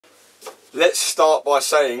Let's start by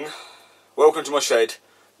saying welcome to my shed,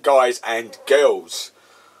 guys and girls.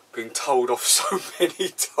 Been told off so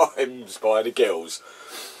many times by the girls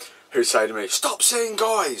who say to me, stop saying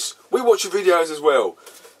guys, we watch your videos as well.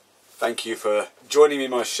 Thank you for joining me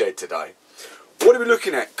in my shed today. What are we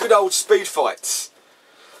looking at? Good old speed fights.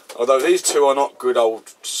 Although these two are not good old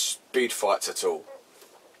speed fights at all.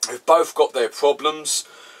 They've both got their problems.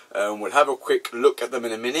 We'll have a quick look at them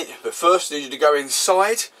in a minute. But first I need you to go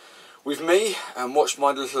inside with me and watch my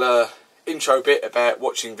little intro bit about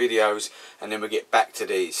watching videos, and then we'll get back to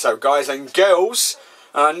these. So guys and girls,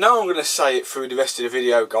 I know I'm going to say it through the rest of the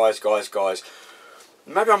video, guys.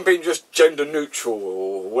 Maybe I'm being just gender neutral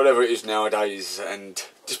or whatever it is nowadays, and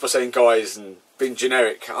just by saying guys and being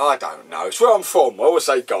generic, I don't know. It's where I'm from. I always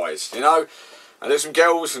say guys, you know. And there's some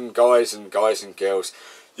girls and guys and girls.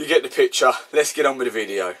 You get the picture. Let's get on with the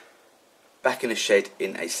video. Back in the shed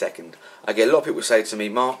in a second. I get a lot of people say to me,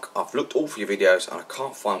 Mark, I've looked all for your videos and I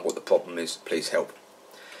can't find what the problem is. Please help.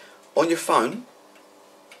 On your phone,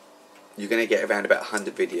 you're going to get around about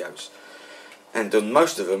 100 videos. And on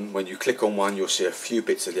most of them, when you click on one, you'll see a few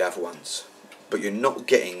bits of the other ones. But you're not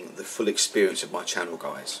getting the full experience of my channel,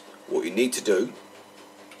 guys. What you need to do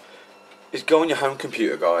is go on your home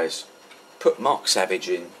computer, guys. Put Mark Savage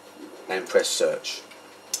in and press search.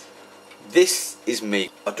 This is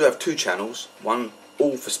me. I do have two channels, one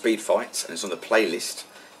all for speed fights and it's on the playlist,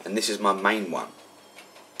 and this is my main one.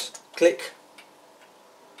 Click,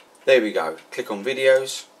 there we go, click on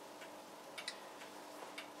videos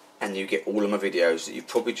and you get all of my videos that you've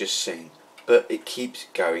probably just seen, but it keeps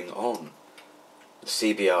going on. The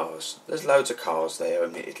CBRs, there's loads of cars there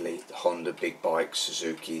admittedly, the Honda big bikes,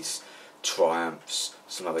 Suzuki's, Triumphs,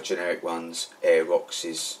 some other generic ones,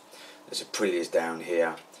 Aeroxes, there's a Aprilias down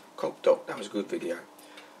here. Cop Doc, that was a good video.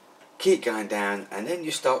 Keep going down and then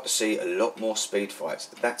you start to see a lot more speed fights.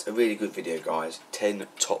 That's a really good video, guys. 10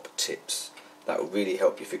 top tips. That will really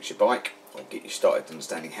help you fix your bike or get you started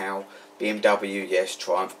understanding how. BMW, yes,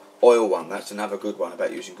 Triumph. Oil one, that's another good one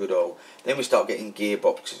about using good oil. Then we start getting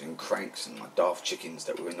gearboxes and cranks and my daft chickens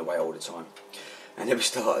that were in the way all the time. And then we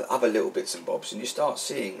start other little bits and bobs and you start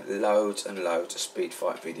seeing loads and loads of speed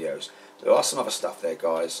fight videos. There are some other stuff there,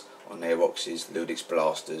 guys, on Aeroxes, Ludix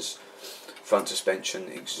blasters, front suspension,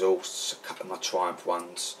 exhausts, a couple of my Triumph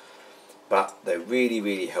ones, but they're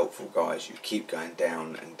really helpful, guys. You keep going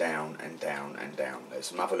down and down and down and down. There's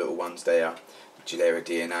some other little ones there, Gilera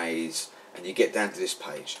DNAs, and you get down to this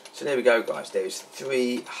page. So there we go, guys. There's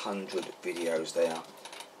 300 videos there,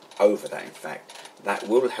 over that in fact, that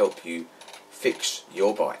will help you fix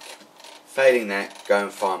your bike. Failing that, go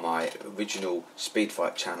and find my original Speed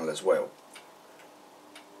Fight channel as well.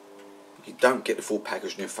 You don't get the full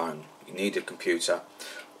package on your phone. You need a computer,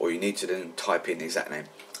 or you need to then type in the exact name.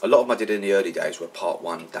 A lot of them I did in the early days were part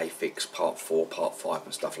 1, day fix, part 4, part 5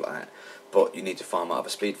 and stuff like that. But you need to find my other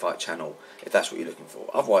Speed Fight channel if that's what you're looking for.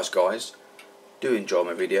 Otherwise, guys, do enjoy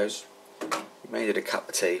my videos. You may need a cup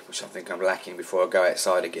of tea, which I think I'm lacking before I go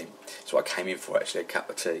outside again. That's what I came in for, actually, a cup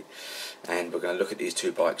of tea. And we're going to look at these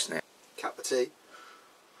two bikes now. Cup of tea.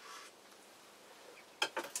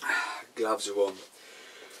 Gloves are on.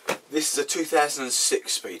 This is a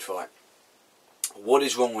 2006 Speed Fight. What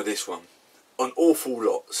is wrong with this one? An awful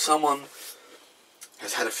lot. Someone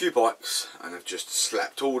has had a few bikes and have just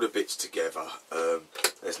slapped all the bits together.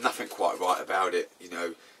 There's nothing quite right about it. You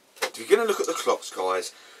know, if you're going to look at the clocks,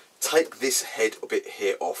 guys, take this head bit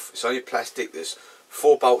here off. It's only plastic. There's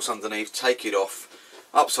 4 bolts underneath. Take it off.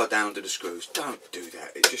 Upside down to the screws. Don't do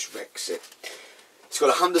that. It just wrecks it. It's got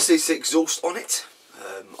a 100cc exhaust on it.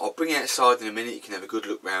 I'll bring it outside in a minute. You can have a good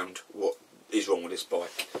look round what is wrong with this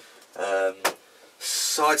bike.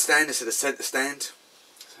 Side stand instead of centre stand,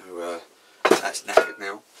 so that's knackered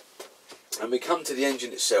now. And we come to the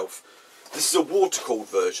engine itself. This is a water cooled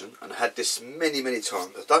version, and I had this many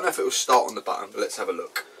times. I don't know if it will start on the button, but let's have a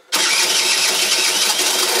look.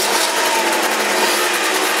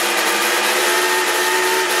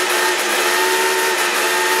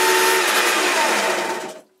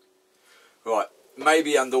 Right,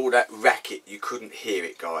 maybe under all that racket you couldn't hear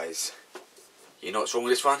it, guys. You know what's wrong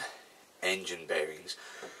with this one? Engine bearings.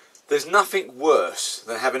 There's nothing worse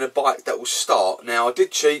than having a bike that will start. Now, I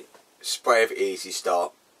did cheat, spray of easy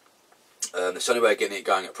start. It's the only way of getting it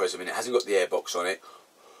going at present. It hasn't got the airbox on it.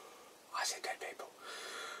 I said dead people.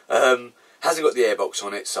 Hasn't got the airbox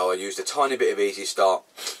on it, so I used a tiny bit of easy start.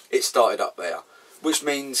 It started up there, which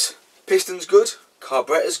means piston's good,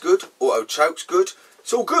 carburetor's good, auto choke's good.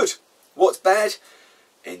 It's all good. What's bad?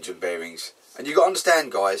 Engine bearings. And you've got to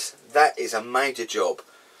understand, guys, that is a major job.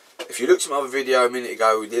 If you looked at my other video a minute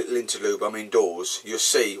ago with the little interlude, I'm indoors, you'll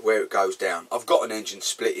see where it goes down. I've got an engine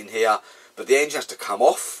split in here, but the engine has to come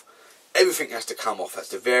off. Everything has to come off. That's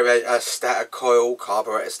the variator, stator coil,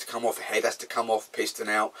 carburetor has to come off, head has to come off, piston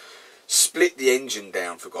out. Split the engine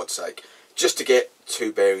down, for God's sake, just to get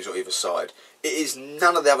 2 bearings on either side. It is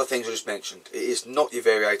none of the other things I just mentioned. It is not your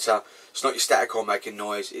variator, it's not your stator coil making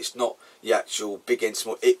noise, it's not your actual big end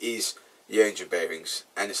small, it is your engine bearings.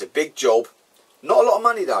 And it's a big job. Not a lot of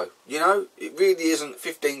money though, you know, it really isn't.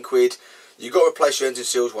 15 quid. You've got to replace your engine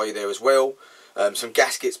seals while you're there as well. Some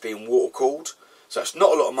gaskets being water cooled. So it's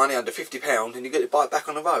not a lot of money, under £50, and you get the bike back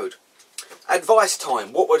on the road. Advice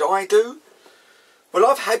time. What would I do? Well,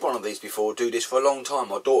 I've had one of these before, do this for a long time.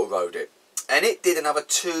 My daughter rode it. And it did another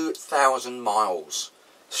 2,000 miles.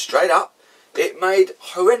 Straight up. It made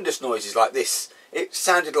horrendous noises like this. It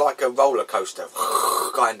sounded like a roller coaster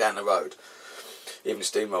going down the road. Even a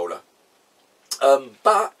steamroller.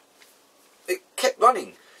 But it kept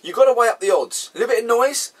running. You've got to weigh up the odds. A little bit of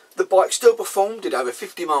noise, the bike still performed, did over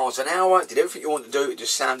 50 miles an hour, did everything you want to do, it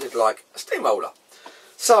just sounded like a steamroller.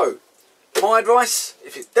 So, my advice,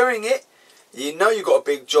 if it's doing it, you know you've got a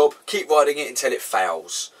big job, keep riding it until it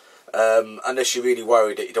fails. Unless you're really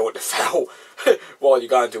worried that you don't want to fail while you're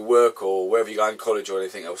going to work or wherever you're going to college or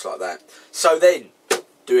anything else like that. So then,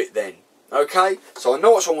 do it then. Okay, so I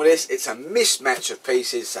know what's wrong with this. It's a mismatch of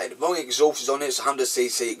pieces. Say the wrong exhaust is on it. It's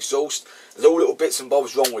 100cc exhaust. There's all little bits and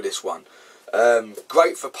bobs wrong with this one.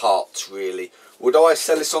 Great for parts, really. Would I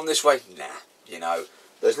sell this on this way? Nah. You know,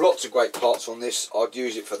 there's lots of great parts on this. I'd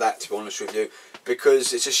use it for that, to be honest with you,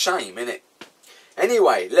 because it's a shame, isn't it?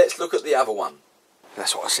 Anyway, let's look at the other one.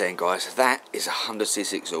 That's what I'm saying, guys. That is a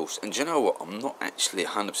 100cc exhaust, and do you know what? I'm not actually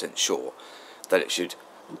 100% sure that it should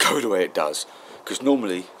go the way it does. Because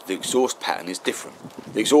normally the exhaust pattern is different.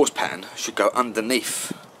 The exhaust pattern should go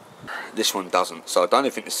underneath. This one doesn't, so I don't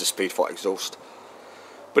even think it's the Speedfight exhaust.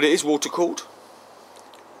 But it is water cooled.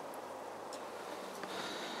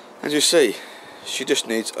 As you see, she just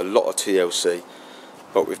needs a lot of TLC.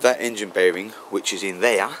 But with that engine bearing, which is in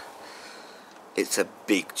there, it's a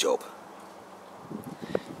big job.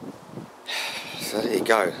 So there you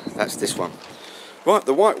go, that's this one. Right,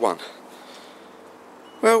 the white one.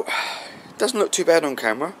 Well, doesn't look too bad on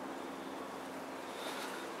camera.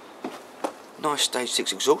 Nice stage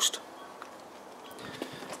 6 exhaust.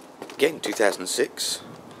 Again, 2006.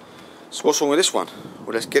 So what's wrong with this one?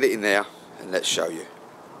 Well, let's get it in there and let's show you.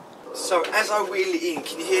 So as I wheel it in,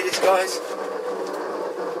 can you hear this, guys?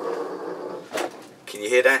 Can you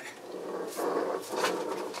hear that?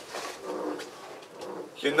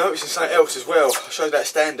 You'll notice something else as well. I showed that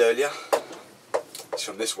stand earlier. It's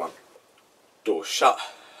from this one. Door shut.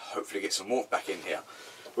 Hopefully get some warmth back in here.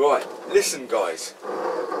 Right, listen guys.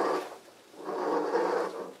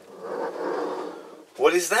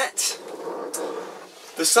 What is that?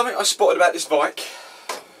 There's something I spotted about this bike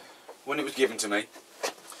when it was given to me.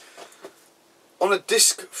 On a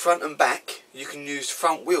disc front and back, you can use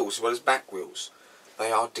front wheels as well as back wheels.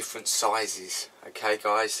 They are different sizes, okay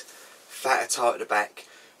guys? Fatter tyre at the back,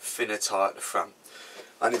 thinner tyre at the front.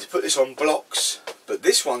 I need to put this on blocks, but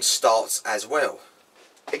this one starts as well.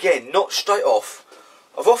 Again, not straight off.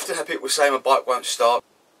 I've often had people say my bike won't start.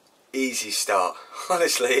 Easy start.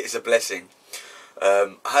 Honestly, it's a blessing.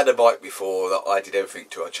 I had a bike before that I did everything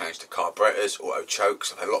to. I changed the carburetors, auto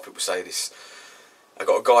chokes. I've had a lot of people say this. I've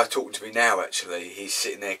got a guy talking to me now actually. He's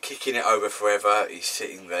sitting there kicking it over forever. He's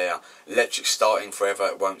sitting there, electric starting forever,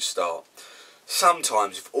 it won't start.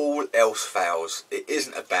 Sometimes if all else fails, it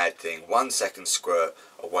isn't a bad thing. 1 second squirt,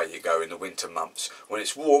 away you go in the winter months. When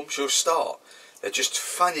it's warm, she'll start. They're just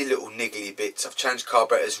funny little niggly bits. I've changed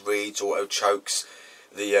carburetors, reeds, auto chokes.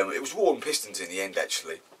 It was worn pistons in the end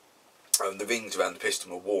actually. The rings around the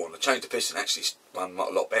piston were worn. I changed the piston, actually run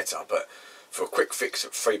a lot better, but for a quick fix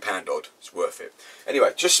at £3 odd, it's worth it.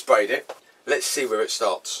 Anyway, just sprayed it. Let's see where it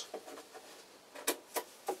starts.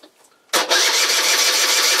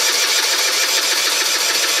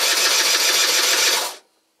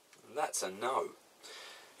 And that's a no.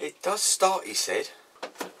 It does start, he said.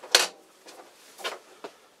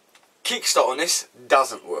 Kickstart on this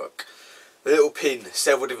doesn't work. The little pin,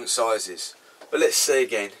 several different sizes. But let's see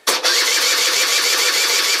again.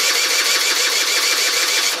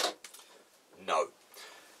 No.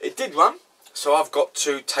 It did run, so I've got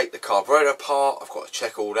to take the carburetor apart, I've got to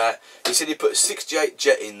check all that. He said he put a 68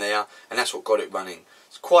 jet in there, and that's what got it running.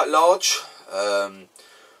 It's quite large,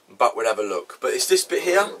 but we'll have a look. But it's this bit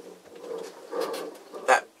here,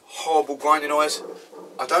 that horrible grinding noise.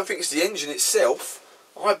 I don't think it's the engine itself.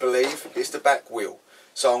 I believe it's the back wheel.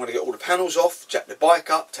 So I'm going to get all the panels off, jack the bike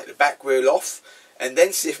up, take the back wheel off, and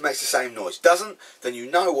then see if it makes the same noise. Doesn't, then you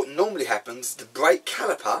know what normally happens. The brake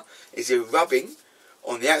caliper is either rubbing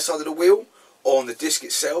on the outside of the wheel, or on the disc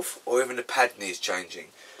itself, or even the pad needs changing.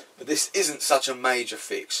 But this isn't such a major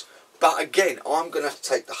fix. But again, I'm going to have to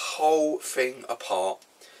take the whole thing apart,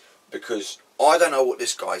 because I don't know what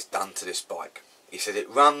this guy's done to this bike. He said it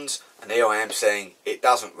runs, and here I am saying it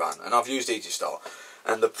doesn't run. And I've used Easy Start.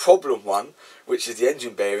 And the problem one, which is the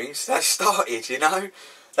engine bearings, that started, you know.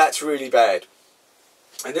 That's really bad.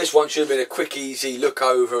 And this one should have been a quick, easy look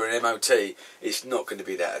over and MOT. It's not going to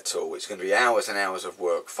be that at all. It's going to be hours and hours of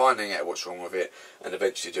work, finding out what's wrong with it, and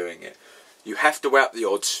eventually doing it. You have to weigh up the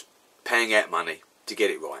odds, paying out money to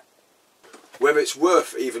get it right. Whether it's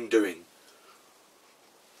worth even doing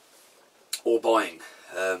or buying.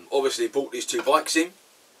 Obviously bought these two bikes in,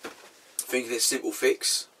 thinking it's a simple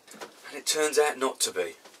fix, and it turns out not to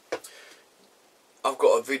be. I've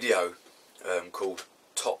got a video called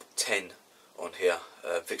Top 10 on here,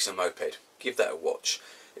 fixing a moped. Give that a watch.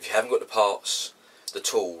 If you haven't got the parts, the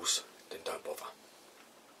tools, then don't bother.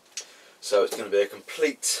 So it's going to be a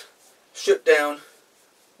complete strip down,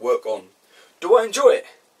 work on. Do I enjoy it?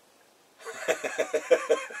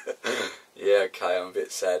 Yeah, okay, I'm a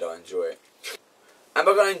bit sad I enjoy it. Am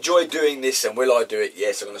I going to enjoy doing this, and will I do it?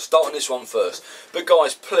 Yes, I'm going to start on this one first. But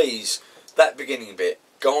guys, please, that beginning bit,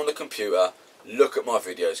 go on the computer, look at my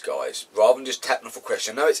videos, guys, rather than just tapping off a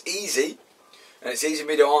question. I know it's easy, and it's easy for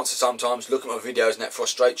me to answer sometimes, look at my videos and that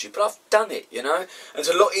frustrates you, but I've done it, you know, and it's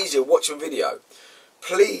a lot easier watching a video.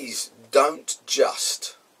 Please don't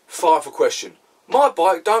just fire off a question. My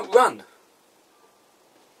bike don't run.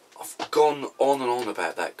 I've gone on and on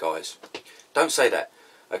about that, guys. Don't say that,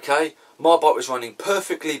 okay? My bike was running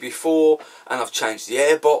perfectly before, and I've changed the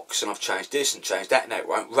airbox, and I've changed this and changed that, and now it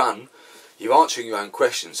won't run. You're answering your own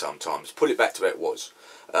questions sometimes. Put it back to where it was.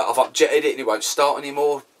 I've upjetted it and it won't start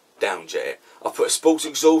anymore. Downjet it. I've put a sports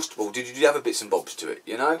exhaust. Well, did you do other bits and bobs to it,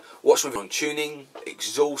 you know? Watch my video on tuning,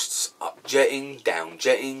 exhausts, upjetting,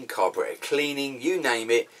 downjetting, carburetor cleaning, you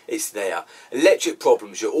name it, it's there. Electric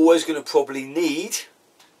problems, you're always going to probably need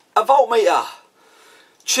a voltmeter.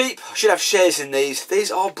 Cheap, I should have shares in these.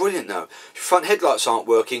 These are brilliant though. If your front headlights aren't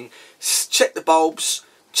working, check the bulbs,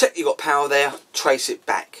 check you've got power there, trace it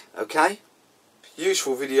back, okay?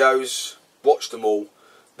 Useful videos, watch them all,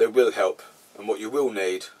 they will help. And what you will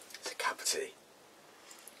need is a cup of tea.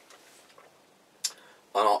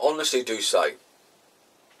 And I honestly do say,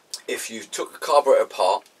 if you took a carburetor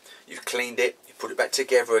apart, you've cleaned it, you put it back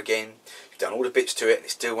together again, you've done all the bits to it and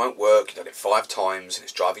it still won't work, you've done it 5 times and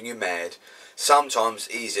it's driving you mad, sometimes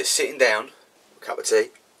it's easier sitting down, a cup of tea,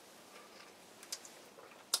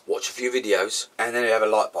 watch a few videos, and then you have a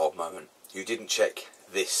light bulb moment. You didn't check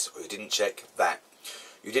this, or you didn't check that.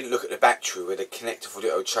 You didn't look at the battery where the connector for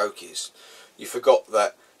the old choke is. You forgot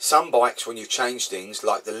that some bikes, when you've changed things,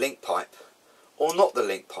 like the link pipe, or not the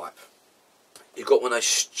link pipe, you've got one of those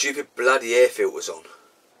stupid bloody air filters on,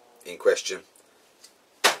 in question.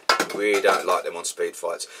 Really don't like them on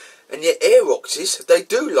Speedfights. And yet Aeroxes, they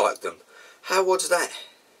do like them. How odd's that?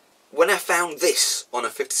 When I found this on a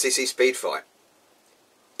 50cc Speedfight,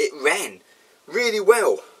 it ran really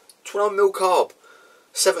well. 12mm carb,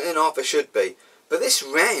 17.5 it should be. But this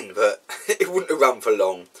ran, but it wouldn't have run for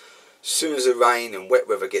long. As soon as the rain and wet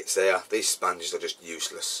weather gets there, these sponges are just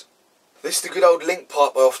useless. This is the good old link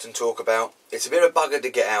pipe I often talk about. It's a bit of a bugger to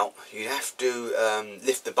get out. You have to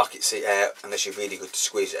lift the bucket seat out unless you're really good to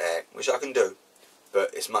squeeze it out, which I can do,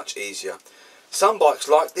 but it's much easier. Some bikes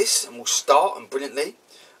like this and will start and brilliantly.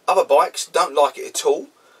 Other bikes don't like it at all,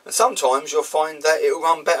 and sometimes you'll find that it'll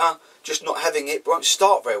run better just not having it, but won't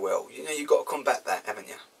start very well. You know, you've got to combat that, haven't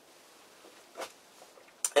you?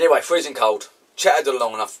 Anyway, freezing cold. Chatted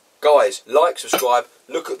long enough. Guys, like, subscribe,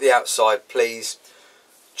 look at the outside, please.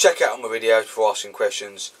 Check out my videos before asking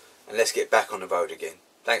questions, and let's get back on the road again.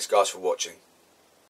 Thanks guys for watching.